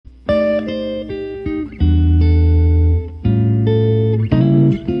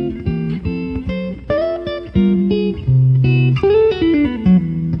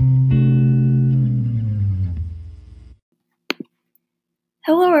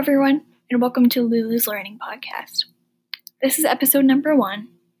everyone, and welcome to Lulu's Learning Podcast. This is episode number 1,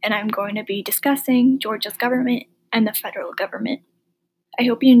 and I'm going to be discussing Georgia's government and the federal government. I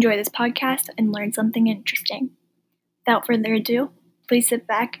hope you enjoy this podcast and learn something interesting. Without further ado, please sit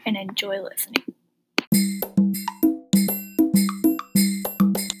back and enjoy listening.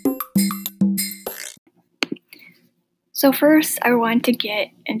 So first, I want to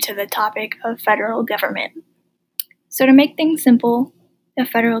get into the topic of federal government. So to make things simple, the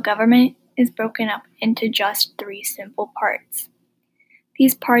federal government is broken up into just 3 simple parts.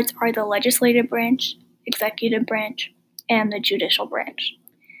 These parts are the legislative branch, executive branch, and the judicial branch.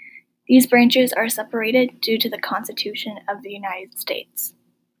 These branches are separated due to the Constitution of the United States.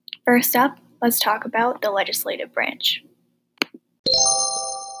 First up, let's talk about the legislative branch.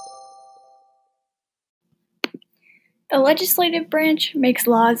 The legislative branch makes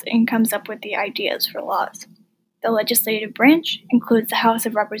laws and comes up with the ideas for laws. The legislative branch includes the House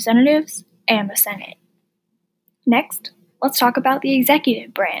of Representatives and the Senate. Next, let's talk about the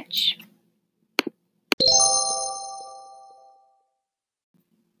executive branch.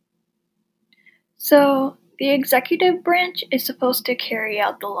 So, the executive branch is supposed to carry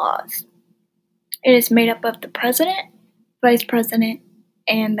out the laws. It is made up of the president, vice president,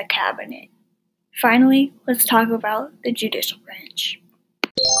 and the cabinet. Finally, let's talk about the judicial branch.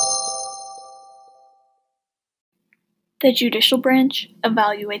 The judicial branch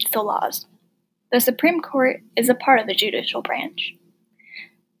evaluates the laws. The Supreme Court is a part of the judicial branch.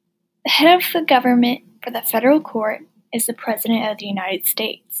 The head of the government for the federal court is the President of the United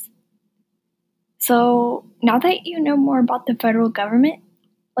States. So, now that you know more about the federal government,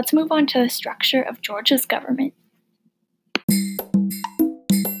 let's move on to the structure of Georgia's government.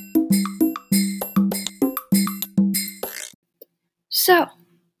 So,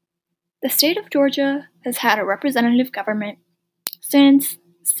 the state of Georgia has had a representative government since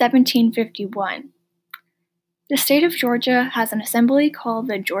 1751. The state of Georgia has an assembly called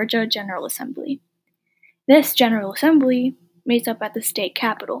the Georgia General Assembly. This General Assembly meets up at the state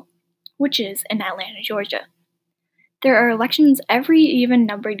capitol, which is in Atlanta, Georgia. There are elections every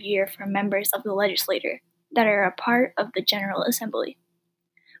even-numbered year for members of the legislature that are a part of the General Assembly.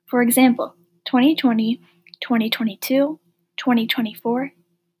 For example, 2020, 2022, 2024,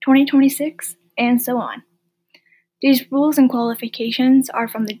 2026, and so on. These rules and qualifications are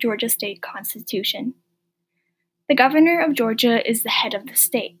from the Georgia State Constitution. The governor of Georgia is the head of the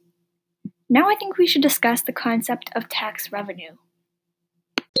state. Now I think we should discuss the concept of tax revenue.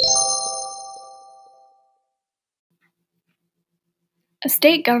 A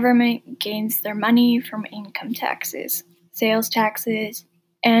state government gains their money from income taxes, sales taxes,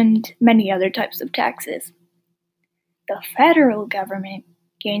 and many other types of taxes. The federal government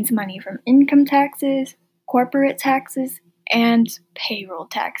gains money from income taxes, corporate taxes, and payroll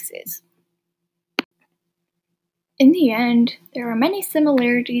taxes. In the end, there are many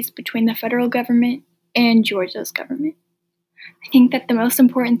similarities between the federal government and Georgia's government. I think that the most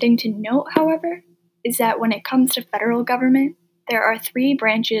important thing to note, however, is that when it comes to federal government, there are 3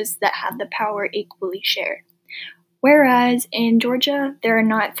 branches that have the power equally shared, whereas in Georgia, there are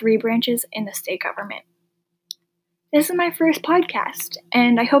not 3 branches in the state government. This is my first podcast,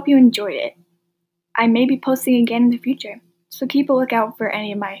 and I hope you enjoyed it. I may be posting again in the future, so keep a lookout for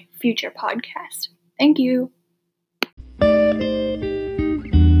any of my future podcasts. Thank you.